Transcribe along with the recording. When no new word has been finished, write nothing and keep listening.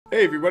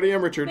Hey everybody,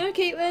 I'm Richard. I'm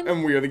Caitlin.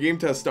 And we are the Game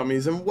Test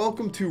Dummies, and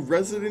welcome to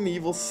Resident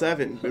Evil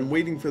 7. Been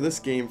waiting for this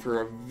game for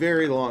a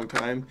very long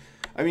time.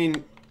 I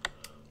mean,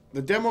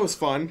 the demo is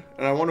fun,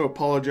 and I want to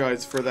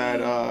apologize for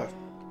that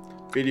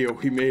video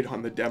we made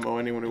on the demo.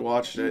 Anyone who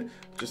watched it,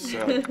 just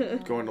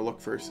going to look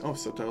first. Oh,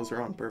 subtitles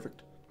are on,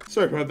 perfect.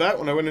 Sorry about that.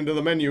 When I went into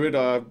the menu, it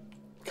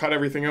cut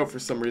everything out for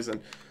some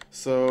reason.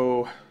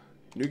 So,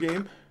 new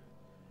game,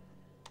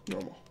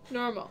 normal.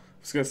 Normal. I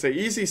was gonna say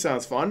easy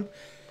sounds fun.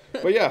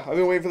 But yeah, I've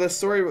been waiting for this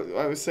story.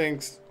 I was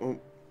saying, oh,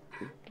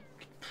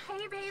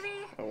 hey baby.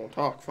 I won't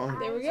talk. Fine.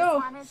 There we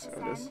go. I just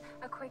wanted to send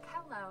a quick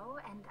hello,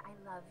 and I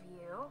love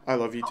you. I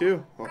love you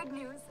too. Oh, good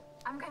news.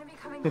 I'm gonna be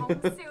coming home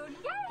soon.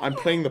 Yay! I'm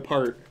playing the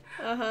part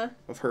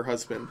of her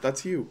husband.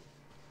 That's you.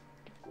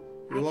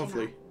 You're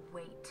lovely.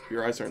 Wait.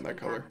 Your eyes aren't that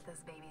color. With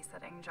this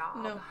babysitting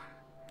job. No.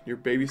 Your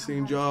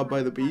babysitting job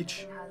by the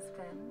beach.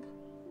 Husband.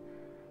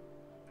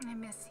 I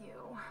miss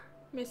you.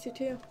 Miss you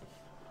too.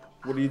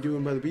 What are you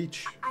doing by the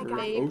beach I or got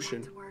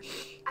ocean? to work.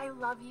 I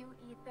love you,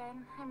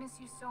 Ethan. I miss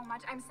you so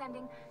much. I'm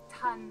sending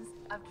tons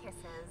of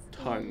kisses.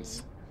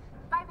 Tons.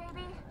 Bye,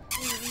 baby.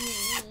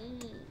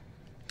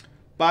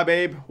 Bye,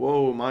 babe.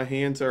 Whoa, my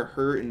hands are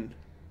hurting.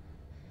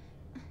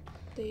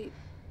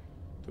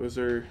 Those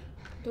are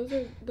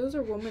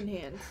woman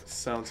hands.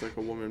 Sounds like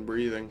a woman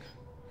breathing.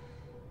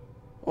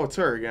 Oh, it's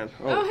her again.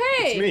 Oh,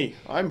 hey. It's me.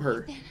 I'm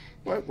her.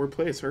 What? We're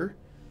playing as her?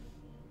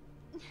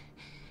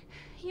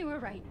 You were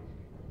right.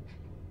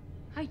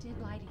 I did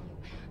lie to you.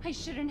 I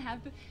shouldn't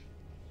have.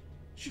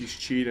 She's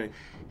cheating.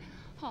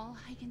 All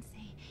I can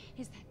say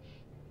is that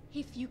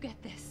if you get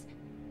this...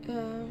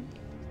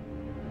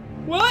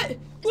 What?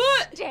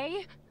 What?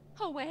 Stay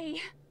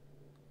away.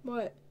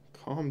 What?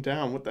 Calm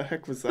down. What the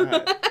heck was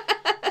that?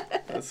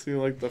 That seemed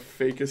like the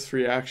fakest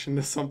reaction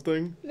to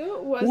something. No,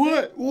 it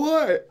wasn't.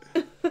 What?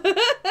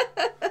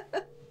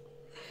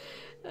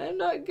 I'm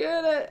not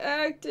good at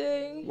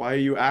acting. Why are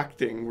you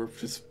acting? We're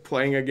just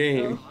playing a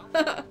game.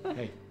 Oh.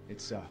 Hey,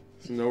 it's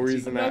There's no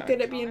reason to I'm act. not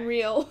good at being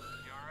real.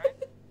 You alright?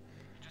 You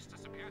just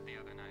disappeared the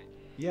other night.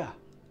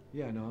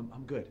 Yeah, no,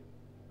 I'm good.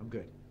 I'm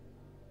good.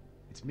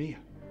 It's Mia.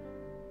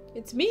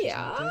 It's She's Mia.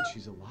 not dead,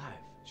 she's alive.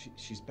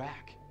 She's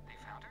back. They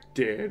found her?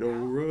 Dead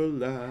or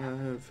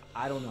alive.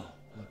 I don't know.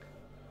 Look,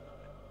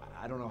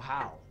 I don't know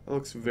how. That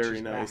looks but very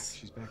she's nice. Back.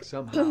 She's back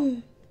somehow.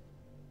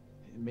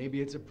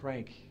 Maybe it's a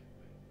prank.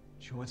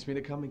 She wants me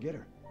to come and get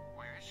her.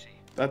 Where is she?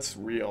 That's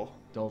real.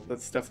 Dulvey.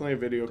 That's definitely a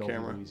video Dulvey,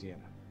 camera.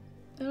 Louisiana.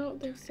 I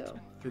don't think so.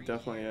 It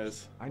definitely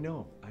is. I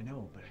know,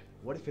 but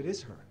what if it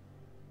is her?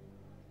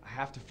 I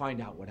have to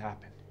find out what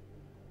happened.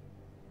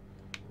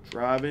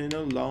 Driving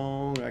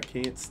along, I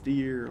can't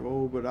steer.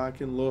 Oh, but I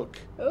can look.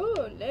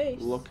 Oh, nice.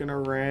 Looking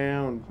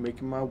around,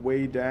 making my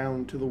way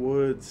down to the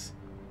woods.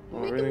 Oh,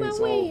 Making everything's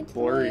my way all into the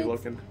blurry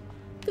woods. looking.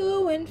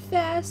 Going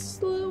fast,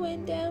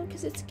 slowing down,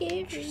 cause it's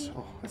scary.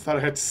 Oh, I thought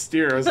I had to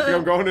steer. I was like,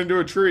 I'm going into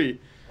a tree.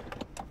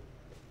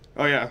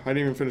 Oh yeah, I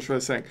didn't even finish what I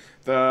was saying.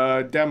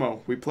 The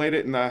demo, we played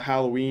it in the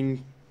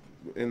Halloween,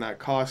 in that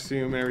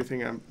costume and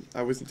everything.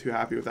 I wasn't too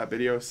happy with that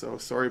video, so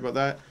sorry about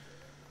that.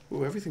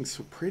 Ooh, everything's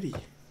so pretty.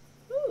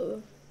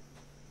 Ooh.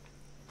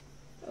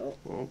 Oh,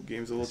 well,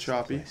 game's a little This is the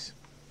choppy. place.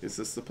 Is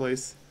this the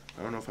place?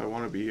 I don't know if I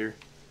want to be here.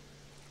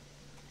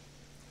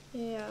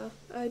 Yeah,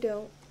 I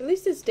don't. At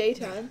least it's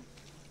daytime.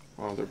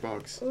 Oh, they're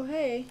bugs. Oh,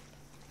 hey.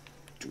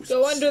 Do Go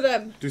some- under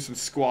them. Do some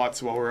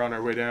squats while we're on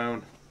our way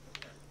down.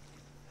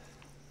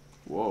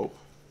 Whoa.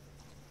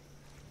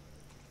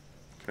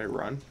 Can I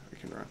run? I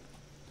can run.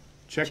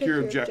 Check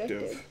your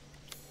objective.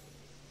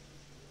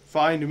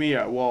 Find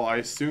Mia. Well, I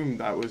assumed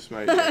that was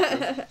my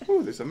objective.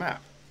 Ooh, there's a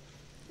map.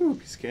 Ooh,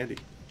 piece of candy.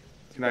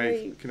 Can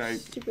I?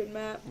 Stupid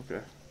map.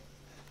 Okay.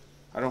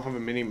 I don't have a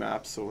mini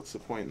map, so what's the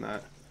point in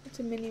that? It's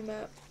a mini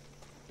map.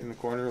 In the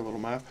corner, a little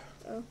map.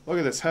 Oh. Look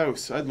at this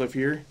house. I'd live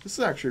here. This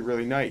is actually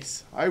really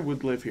nice. I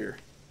would live here.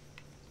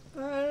 I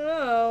don't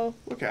know.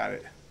 Look at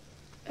it.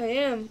 I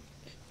am.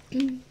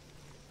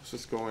 Let's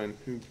just go in.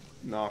 Who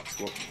knocks?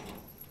 What?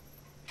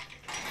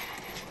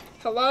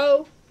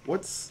 Hello?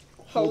 What's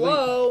holding?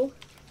 Hello?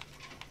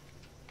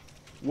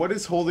 What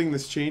is holding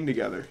this chain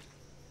together?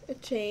 A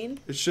chain?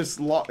 It's just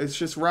it's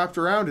just wrapped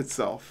around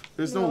itself.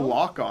 There's no No.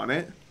 lock on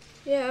it.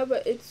 Yeah,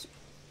 but it's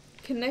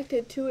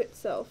connected to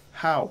itself.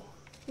 How?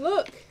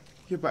 Look.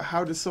 Yeah, but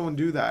how does someone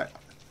do that?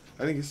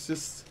 I think it's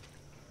just.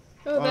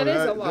 Oh, that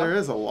is a lock. There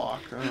is a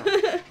lock.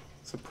 Oh.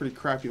 It's a pretty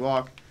crappy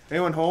lock.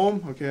 Anyone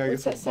home? Okay, I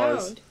What's guess that I'll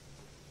buzz. sound?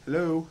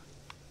 Hello?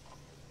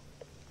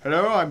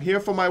 Hello, I'm here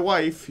for my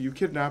wife. You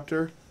kidnapped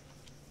her.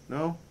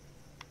 No?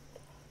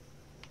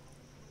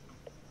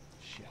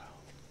 Shit.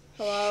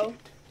 Hello?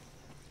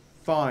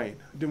 Fine.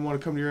 I didn't want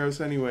to come to your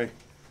house anyway.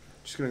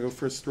 Just gonna go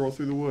for a stroll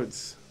through the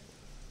woods.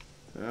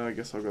 I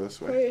guess I'll go this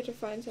Probably way. have to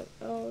find some.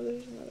 Oh,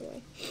 there's another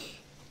way.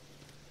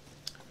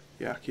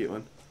 Yeah,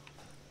 Caitlin.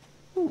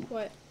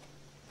 What?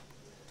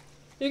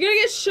 You're gonna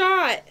get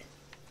shot!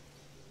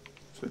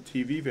 It's a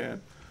TV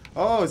van.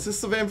 Oh, is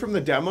this the van from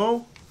the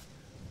demo?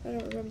 I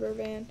don't remember a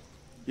van.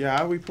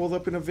 Yeah, we pulled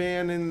up in a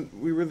van and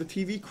we were the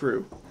TV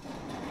crew.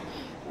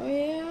 Oh,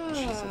 yeah.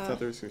 Jeez, I thought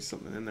there was going to be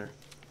something in there.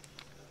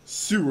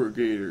 Sewer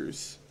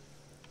gators.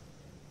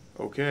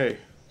 Okay.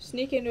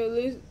 Sneak into a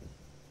lose.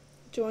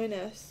 Join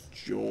us.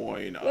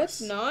 Join us.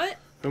 Let's not.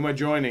 Who am I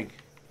joining?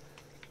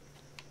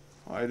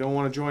 I don't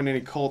want to join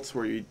any cults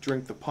where you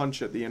drink the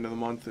punch at the end of the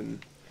month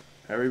and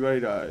everybody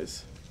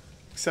dies.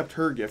 Except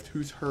her gift.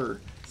 Who's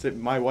her? Is it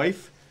my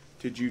wife?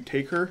 Did you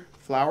take her?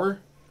 Flower?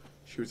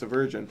 She was a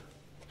virgin.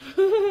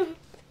 No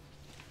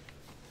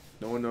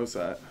one knows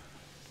that.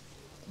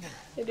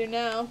 They do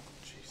now.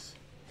 Jeez.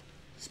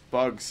 These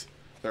bugs.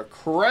 They're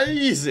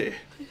crazy!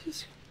 This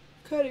is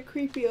kind of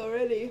creepy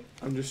already.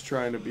 I'm just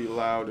trying to be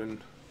loud and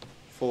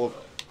full of...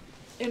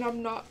 And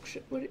I'm not...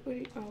 What do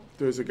you... Oh.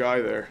 There's a guy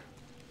there.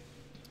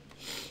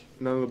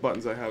 None of the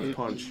buttons I have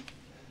punch.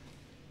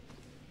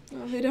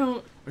 No, they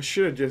don't. I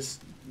should have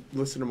just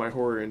listened to my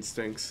horror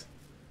instincts.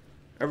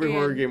 Every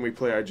horror game we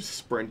play, I just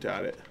sprint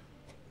at it.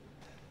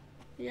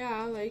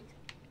 Yeah, like,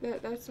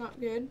 that's not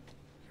good.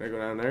 Can I go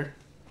down there?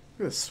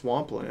 Look at this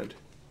swampland.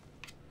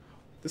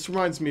 This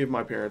reminds me of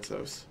my parents'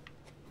 house.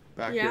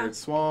 Backyard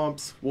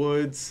swamps,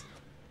 woods,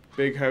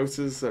 big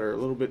houses that are a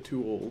little bit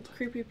too old.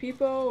 Creepy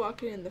people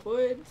walking in the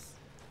woods.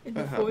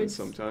 That happens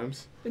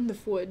sometimes. In the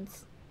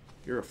woods.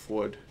 You're a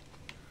flood.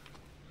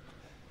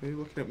 Why are you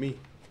looking at me?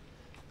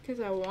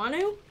 Because I want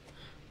to?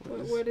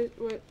 What?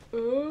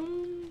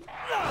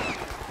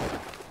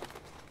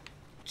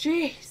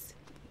 Jeez.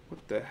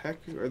 What the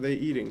heck are they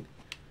eating?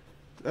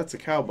 That's a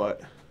cow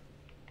butt.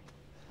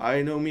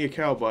 I know me a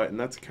cow butt, and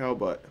that's a cow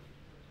butt.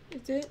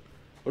 Is it?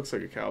 Looks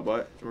like a cow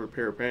butt or a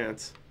pair of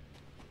pants.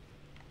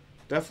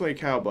 Definitely a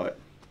cow butt.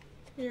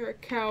 You're a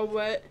cow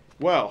butt.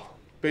 Well,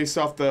 based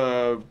off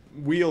the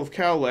wheel of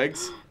cow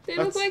legs. They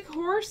look like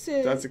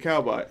horses. That's a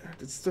cow butt.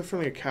 It's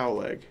definitely a cow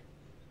leg.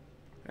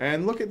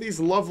 And look at these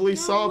lovely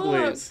saw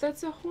blades.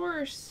 That's a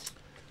horse.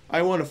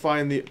 I want to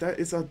find the... That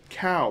is a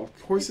cow.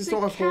 Horses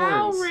don't have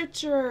horns. horns.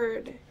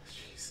 Richard.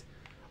 Jeez.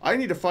 I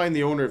need to find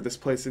the owner of this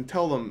place and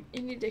tell them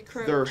You need to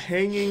crouch. their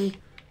hanging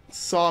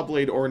saw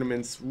blade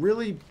ornaments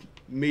really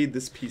made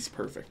this piece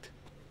perfect.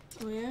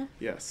 Oh, yeah?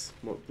 Yes.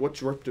 What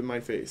dripped in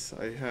my face?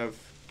 I have...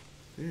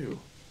 Ew.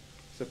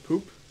 Is that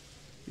poop?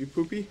 You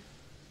poopy?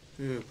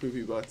 Ew,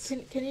 poopy butts.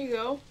 Can you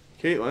go?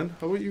 Caitlin,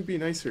 how about you be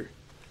nicer?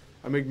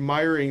 I'm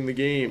admiring the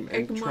game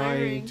and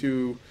trying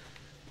to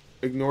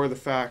ignore the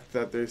fact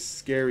that there's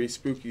scary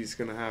spooky's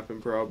gonna happen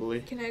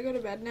probably. Can I go to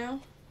bed now?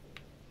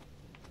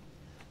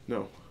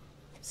 No.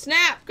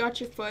 Snap!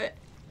 Got your foot.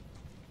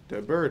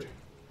 Dead bird.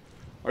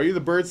 Are you the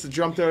birds that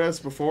jumped at us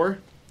before?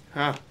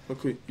 Ha!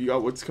 Look, you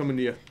got what's coming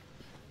to you.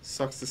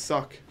 Sucks to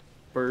suck,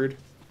 bird.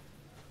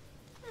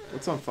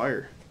 What's on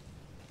fire?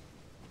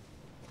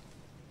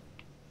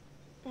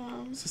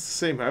 Is this the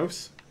same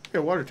house?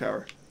 Yeah, water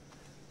tower.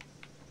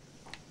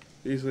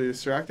 Easily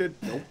distracted?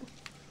 Nope.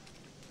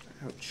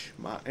 Ouch,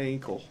 my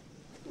ankle.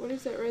 What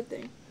is that red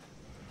thing?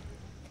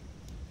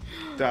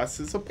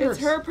 That's a purse.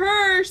 It's her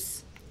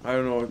purse! I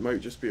don't know, it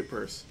might just be a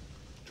purse.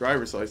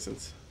 Driver's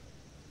license.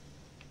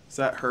 Is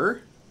that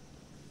her?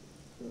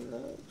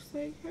 Looks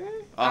like her.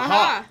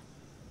 Aha!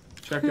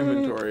 Check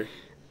inventory.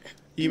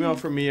 Email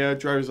from Mia,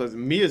 driver's license.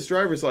 Mia's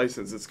driver's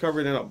license. It's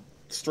covered in a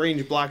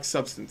strange black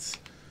substance.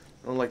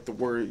 I don't like the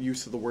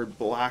use of the word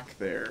black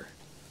there.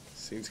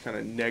 Seems kind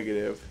of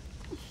negative.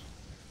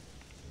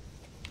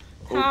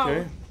 How?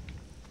 Okay.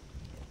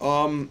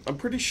 I'm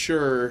pretty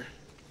sure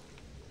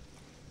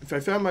if I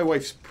found my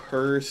wife's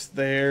purse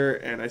there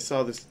and I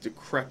saw this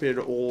decrepit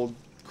old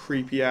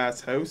creepy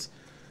ass house,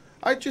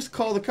 I'd just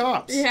call the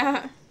cops.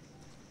 Yeah.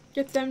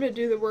 Get them to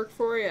do the work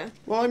for you.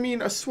 Well, I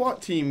mean, a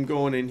SWAT team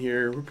going in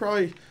here would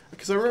probably...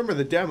 Because I remember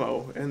the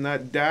demo, and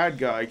that dad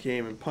guy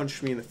came and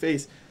punched me in the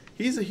face.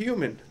 He's a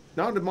human,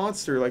 not a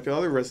monster like the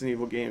other Resident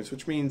Evil games,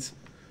 which means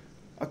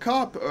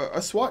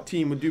a SWAT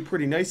team would do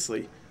pretty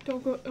nicely.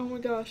 Don't go... Oh my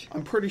gosh.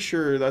 I'm pretty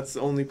sure that's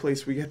the only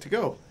place we get to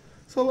go.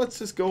 So let's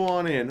just go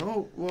on in.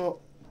 Oh,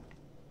 well...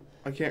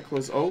 I can't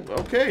close... Oh,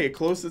 okay, it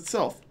closed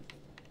itself.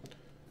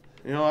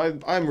 You know,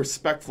 I'm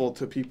respectful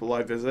to people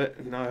I visit,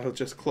 and I'll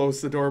just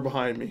close the door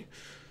behind me.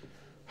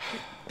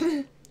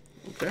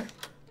 Okay.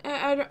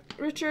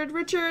 Richard!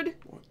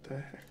 What the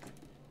heck?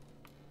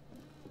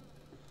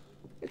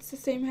 It's the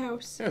same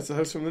house. Yeah, it's the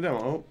house from the demo.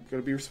 Oh,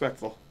 gotta be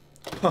respectful.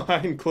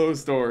 Behind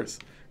closed doors.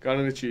 Got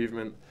an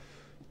achievement.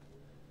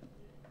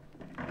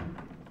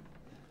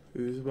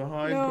 Who's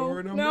behind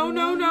door number one?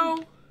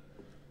 No.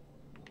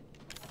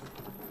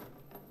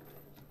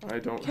 I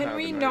don't Can have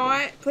we an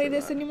not item play for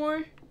this that.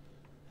 anymore?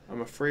 I'm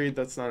afraid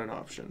that's not an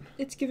option.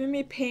 It's giving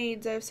me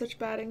pains. I have such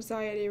bad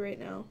anxiety right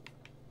now.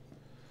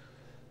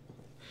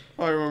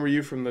 Oh, I remember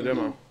you from the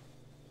demo.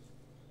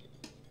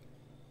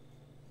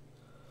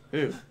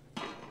 Ew.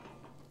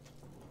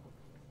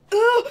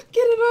 Oh,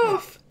 get it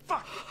off!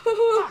 Fuck!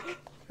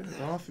 Get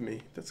it off of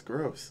me. That's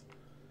gross.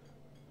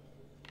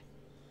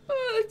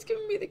 Oh, that's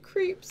giving me the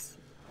creeps.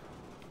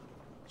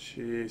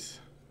 Jeez.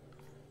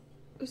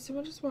 Did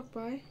someone just walk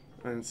by?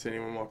 I didn't see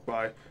anyone walk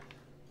by.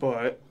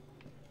 But,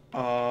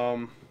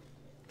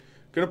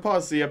 gonna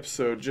pause the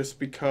episode just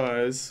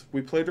because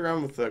we played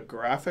around with the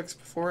graphics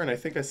before, and I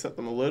think I set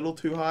them a little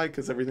too high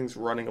because everything's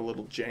running a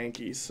little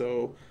janky.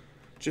 So,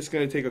 Just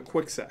gonna take a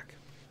quick sec.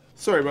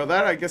 Sorry about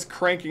that. I guess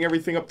cranking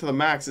everything up to the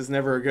max is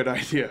never a good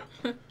idea.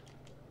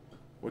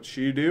 What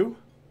should you do?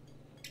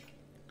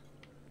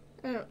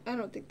 I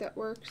don't think that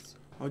works.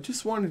 I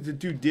just wanted to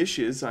do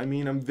dishes. I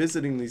mean, I'm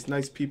visiting these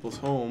nice people's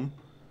home.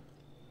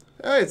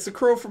 Hey, it's the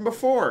crow from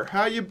before.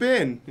 How you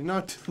been? You're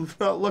not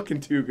looking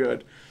too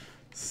good.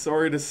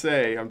 Sorry to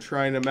say, I'm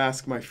trying to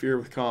mask my fear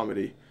with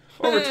comedy.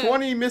 Over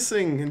 20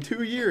 missing in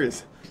 2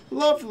 years.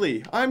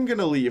 Lovely. I'm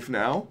gonna leave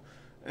now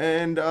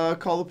and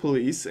call the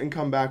police and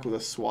come back with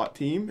a SWAT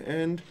team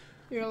and...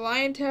 You're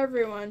lying to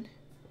everyone.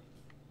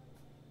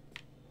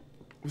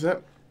 Was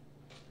that...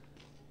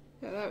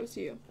 Yeah, that was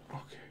you.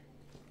 Okay.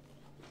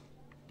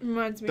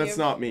 Reminds me That's of...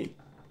 not me.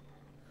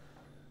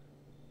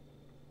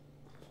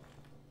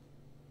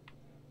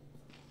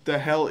 The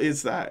hell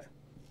is that?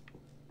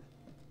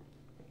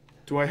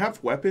 Do I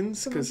have weapons?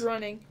 Someone's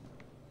running.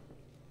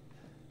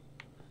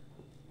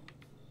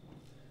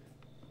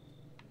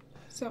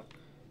 So...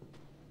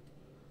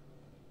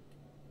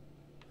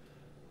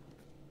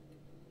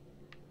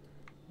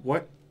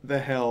 What the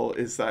hell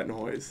is that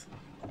noise?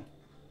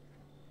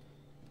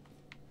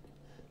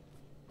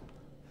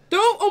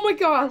 Don't! Oh my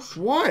gosh!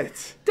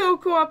 What? Don't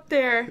go up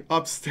there!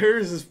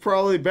 Upstairs is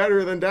probably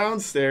better than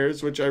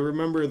downstairs, which I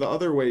remember the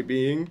other way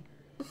being.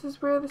 This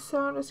is where the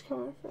sound is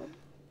coming from.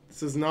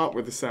 This is not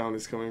where the sound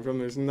is coming from.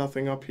 There's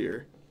nothing up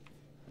here.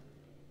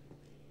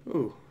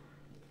 Ooh.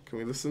 Can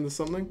we listen to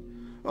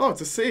something? Oh,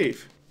 it's a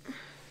save.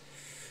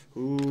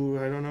 Ooh,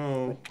 I don't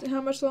know.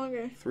 How much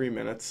longer? 3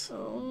 minutes.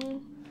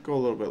 Oh. Go a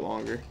little bit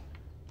longer.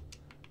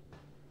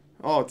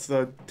 Oh, it's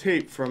the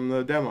tape from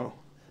the demo.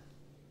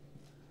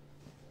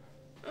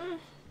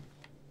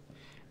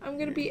 I'm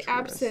gonna be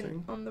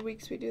absent on the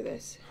weeks we do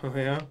this. Oh,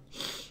 yeah?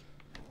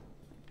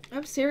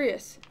 I'm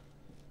serious.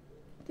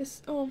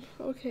 This, oh,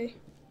 okay.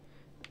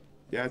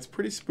 Yeah, it's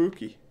pretty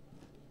spooky.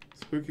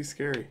 Spooky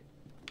scary.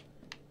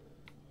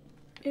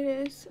 It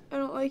is. I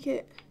don't like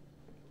it.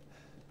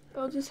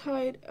 I'll just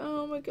hide.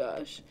 Oh my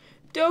gosh.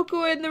 Don't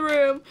go in the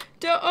room.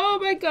 Don't, oh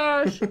my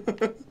gosh.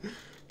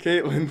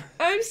 Caitlin.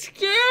 I'm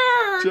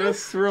scared.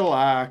 Just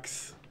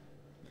relax.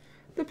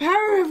 The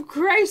power of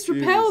Christ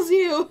repels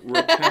you.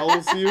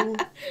 Repels you?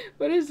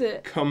 What is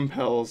it?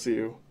 Compels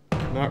you.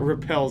 Not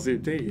repels you.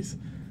 Days.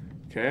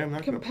 Okay, I'm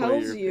not going to play your...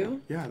 Compels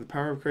you? Yeah, the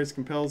power of Christ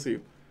compels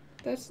you.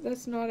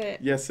 That's not it.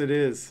 Yes, it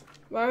is.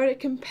 Why would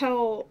it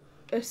compel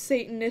a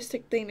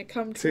satanistic thing to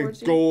come towards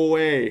To you? go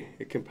away.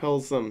 It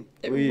compels them.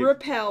 It Leave.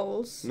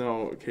 repels.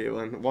 No,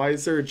 Caitlin. Why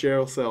is there a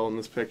jail cell in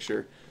this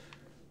picture?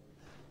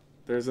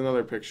 There's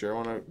another picture. I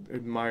want to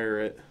admire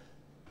it.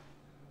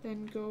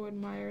 Then go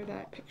admire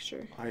that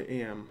picture. I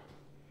am.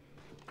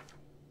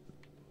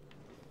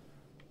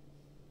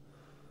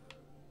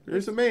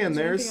 There's a man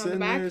there, anything on the and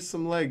back? there's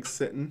some legs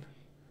sitting.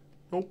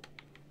 Nope.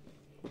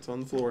 What's on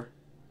the floor?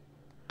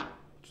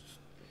 Just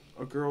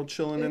a girl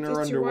chilling in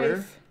her It's your underwear.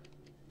 wife.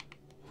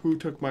 Who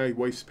took my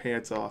wife's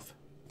pants off?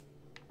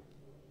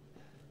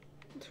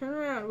 Turn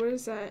around. What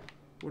is that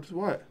What is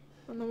what?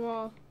 on the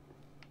wall?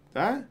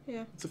 That?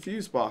 Yeah. It's a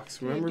fuse box.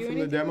 Can you Remember do from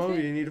the anything demo? with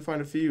it? You need to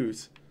find a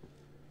fuse.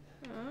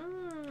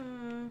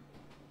 Ah.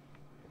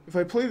 If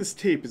I play this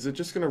tape, is it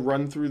just going to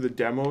run through the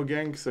demo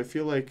again? Because I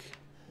feel like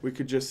we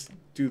could just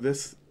do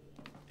this.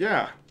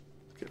 Yeah.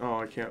 Oh,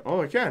 I can't.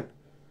 Oh, I can.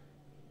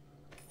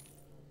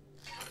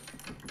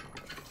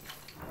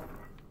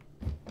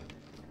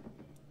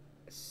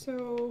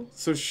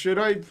 So should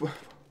I...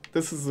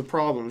 This is the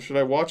problem. Should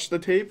I watch the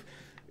tape?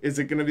 Is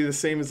it going to be the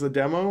same as the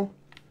demo?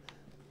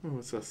 Oh,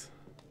 what's this?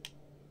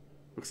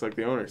 Looks like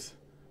the owners.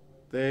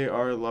 They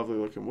are lovely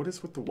looking. What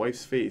is with the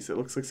wife's face? It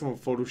looks like someone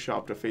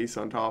photoshopped a face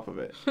on top of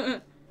it.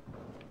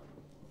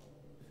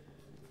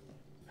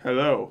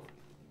 Hello.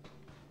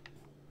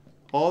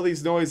 All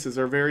these noises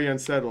are very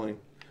unsettling.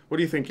 What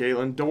do you think,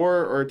 Caitlin?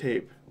 Door or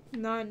tape?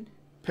 None.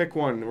 Pick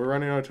one. We're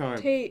running out of time.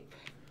 Tape.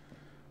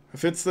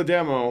 If it's the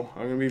demo,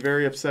 I'm going to be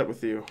very upset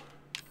with you.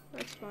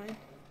 That's fine.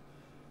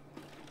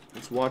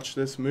 Let's watch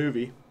this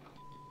movie.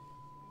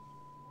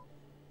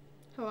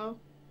 Hello?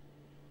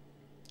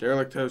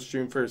 Derelict House,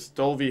 June 1st.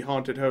 Dulvey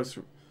Haunted House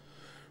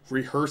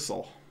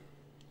rehearsal.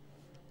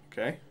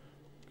 Okay.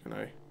 Can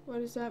I... What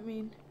does that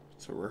mean?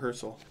 It's a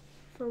rehearsal.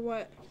 For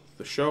what?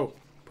 The show.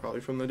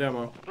 Probably from the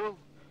demo.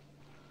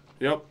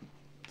 Yep.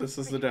 This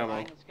is the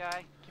demo. This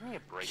guy? Give me a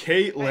break.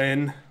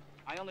 Caitlin.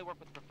 I only work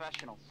with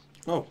professionals.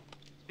 Oh.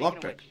 Speaking of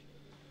Lockpick. which,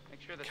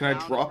 make sure the Can I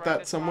sound is drop right that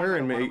this somewhere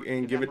time. and I don't make wanna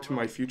and risk give it it to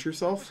my future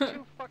self?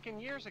 2 fucking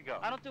years ago.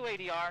 I don't do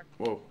ADR.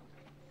 Whoa.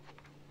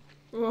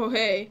 Oh,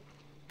 hey.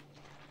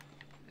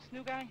 This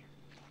new guy,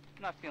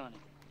 I'm not feeling it.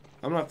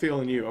 I'm not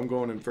feeling you. I'm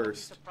going in I'm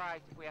first.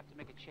 surprised if we have to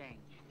make a change.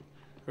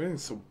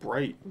 Everything's so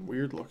bright and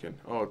weird looking.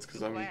 Oh, it's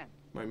because I'm Plan.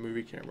 my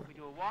movie camera. We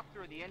do a walk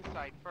through the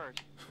inside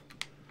first.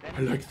 Then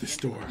I we like get this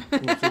into door.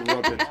 it. Let's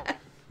rub it.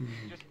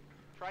 Just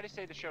try to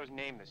say the show's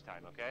name this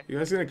time, okay? You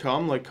guys gonna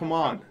come? Like, come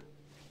on.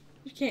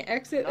 You can't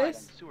exit Tonight on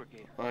this? Sewer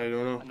Gator. I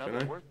don't know. Another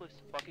Can I? worthless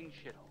fucking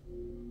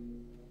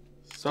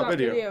shithole. Stop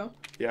video.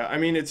 Yeah, I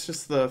mean, it's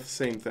just the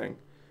same thing.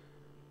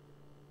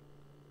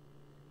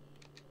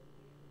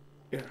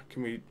 Yeah,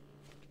 can we...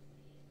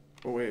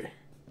 Oh, wait.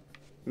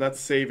 And that's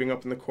saving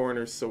up in the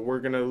corner, so we're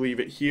going to leave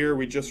it here.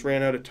 We just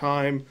ran out of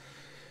time.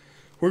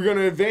 We're going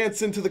to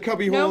advance into the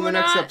cubbyhole in the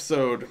next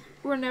episode.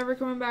 We're never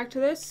coming back to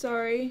this.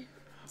 Sorry.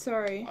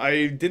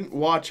 I didn't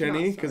watch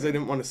any because I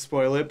didn't want to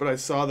spoil it, but I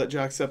saw that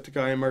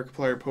Jacksepticeye and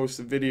Markiplier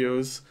posted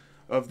videos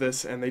of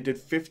this, and they did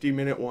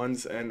 50-minute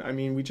ones, and I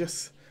mean, we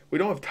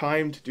don't have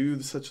time to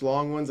do such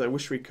long ones. I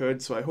wish we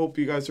could, so I hope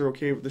you guys are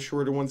okay with the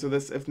shorter ones of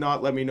this. If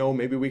not, let me know.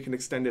 Maybe we can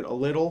extend it a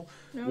little.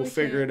 No, we'll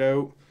figure it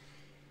out.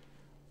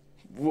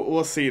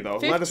 We'll see, though.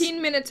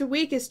 15 minutes a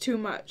week is too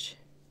much.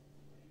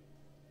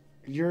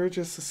 You're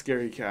just a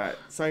scary cat.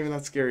 It's not even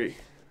that scary.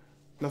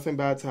 Nothing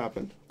bad's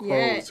happened.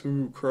 Crows. Yeah.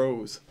 Ooh,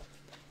 crows.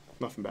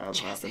 Nothing bad's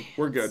happened.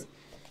 We're good.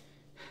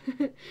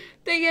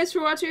 Thank you guys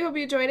for watching. I hope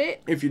you enjoyed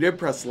it. If you did,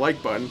 press the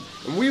like button,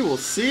 and we will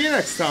see you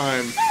next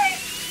time.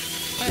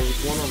 There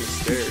was one on the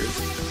stairs.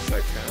 Does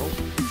that count?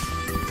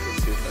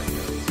 Let's see if that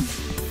counts.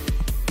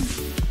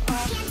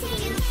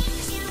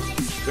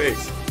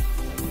 Face.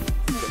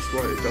 Guess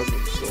what? It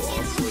doesn't, so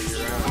oscillate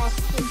your ass.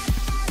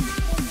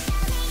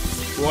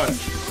 What?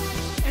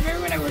 I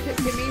remember when I worked at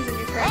Timmy's and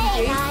you tried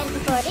to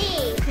date.